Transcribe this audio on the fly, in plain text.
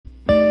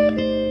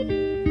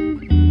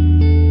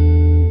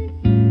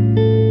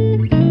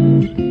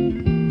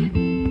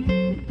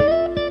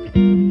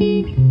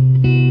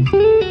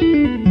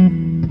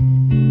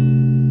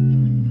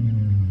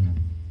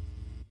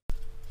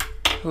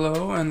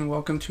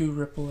welcome to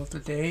Ripple of the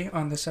Day.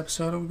 On this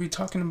episode, we'll be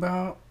talking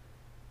about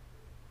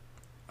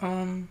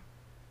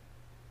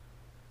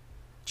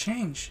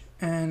change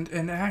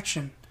and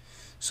action.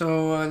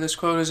 So this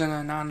quote is an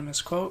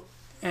anonymous quote,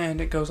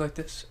 and it goes like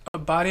this: "A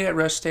body at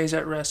rest stays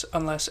at rest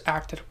unless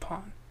acted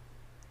upon.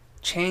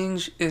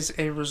 Change is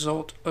a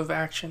result of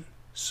action,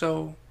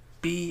 so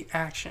be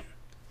action."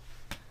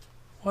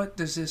 What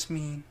does this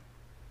mean?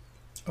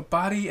 A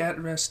body at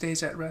rest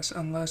stays at rest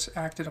unless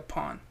acted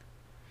upon.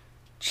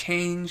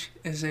 Change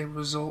is a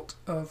result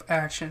of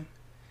action,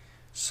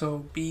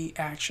 so be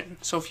action.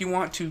 So if you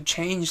want to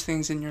change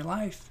things in your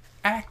life,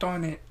 act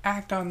on it.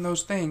 Act on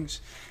those things.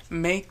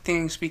 Make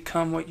things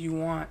become what you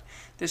want.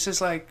 This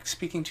is like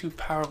speaking to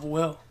power of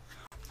will.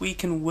 We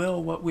can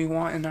will what we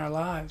want in our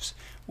lives.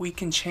 We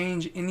can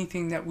change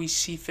anything that we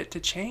see fit to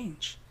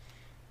change.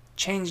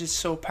 Change is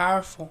so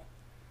powerful,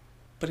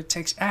 but it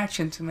takes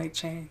action to make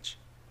change.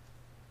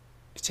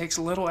 It takes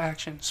little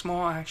action,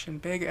 small action,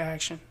 big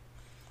action.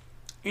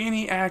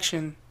 Any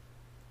action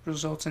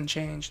results in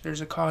change.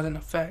 There's a cause and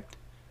effect.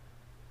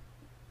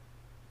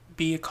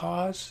 Be a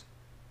cause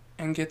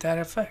and get that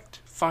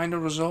effect. Find a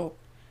result.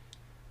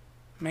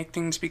 Make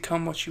things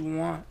become what you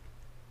want.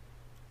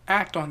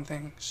 Act on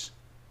things.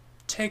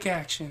 Take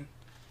action.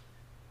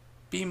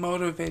 Be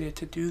motivated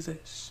to do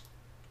this.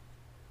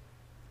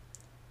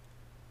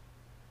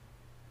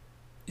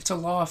 It's a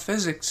law of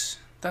physics.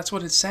 That's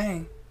what it's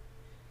saying.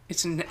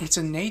 It's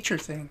a nature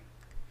thing.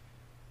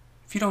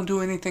 If you don't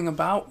do anything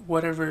about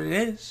whatever it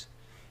is,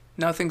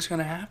 nothing's going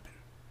to happen.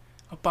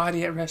 A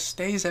body at rest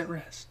stays at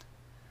rest.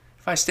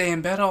 If I stay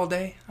in bed all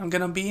day, I'm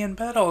going to be in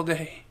bed all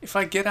day. If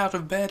I get out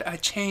of bed, I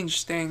change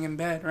staying in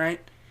bed,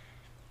 right?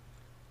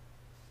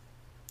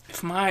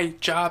 If my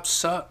job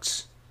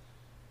sucks,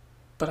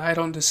 but I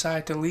don't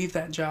decide to leave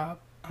that job,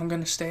 I'm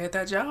going to stay at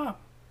that job.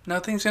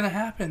 Nothing's going to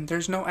happen.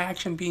 There's no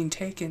action being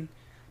taken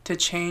to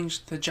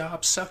change the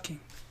job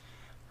sucking,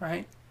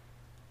 right?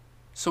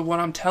 So what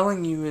I'm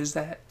telling you is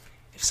that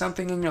if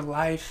something in your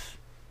life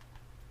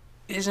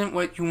isn't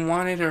what you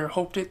wanted or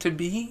hoped it to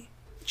be,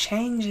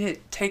 change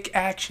it. Take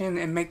action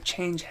and make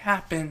change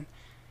happen.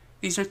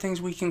 These are things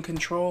we can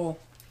control.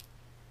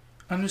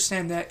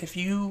 Understand that if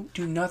you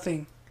do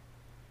nothing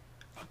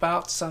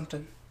about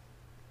something,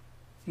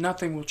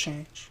 nothing will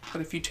change.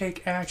 But if you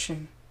take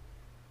action,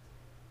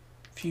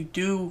 if you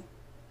do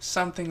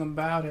something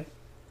about it,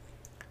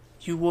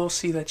 you will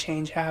see the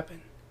change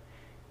happen.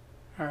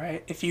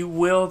 Alright? If you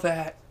will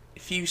that,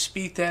 if you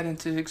speak that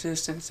into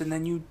existence and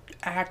then you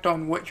act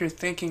on what you're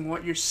thinking,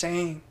 what you're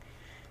saying,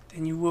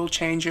 then you will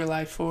change your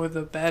life for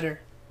the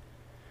better.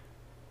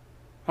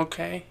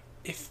 Okay?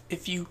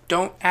 If you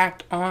don't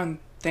act on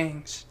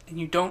things and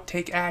you don't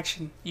take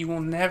action, you will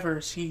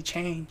never see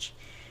change.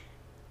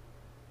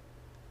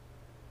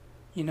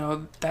 You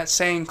know, that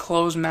saying,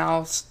 closed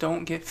mouths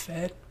don't get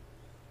fed.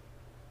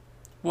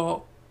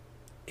 Well,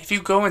 if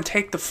you go and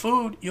take the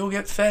food, you'll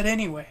get fed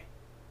anyway.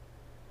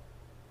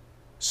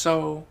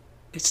 So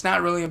it's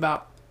not really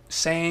about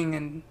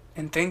saying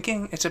and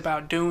thinking. It's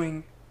about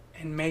doing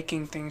and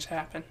making things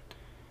happen.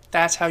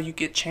 That's how you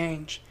get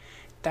change.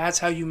 That's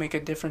how you make a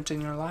difference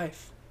in your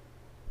life.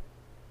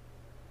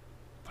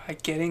 By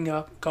getting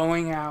up,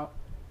 going out,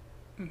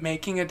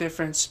 making a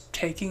difference,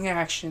 taking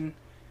action,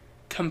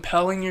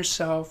 compelling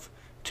yourself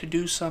to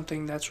do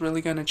something that's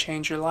really going to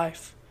change your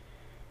life.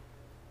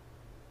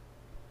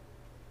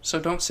 So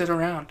don't sit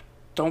around.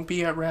 Don't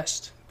be at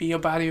rest. Be a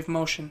body of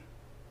motion.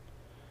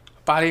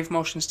 A body of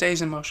motion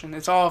stays in motion.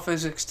 It's all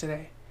physics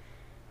today.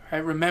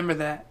 Alright, remember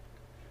that.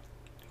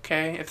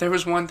 Okay? If there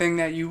was one thing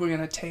that you were going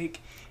to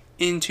take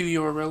into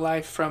your real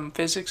life from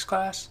physics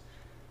class,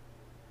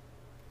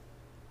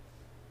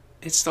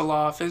 it's the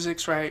law of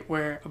physics, right?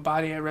 Where a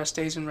body at rest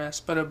stays in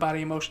rest, but a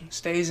body in motion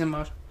stays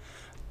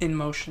in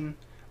motion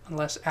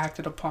unless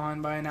acted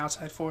upon by an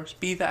outside force.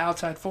 Be the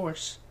outside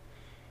force.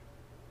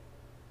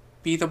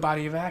 Be the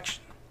body of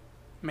action.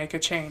 Make a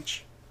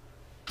change.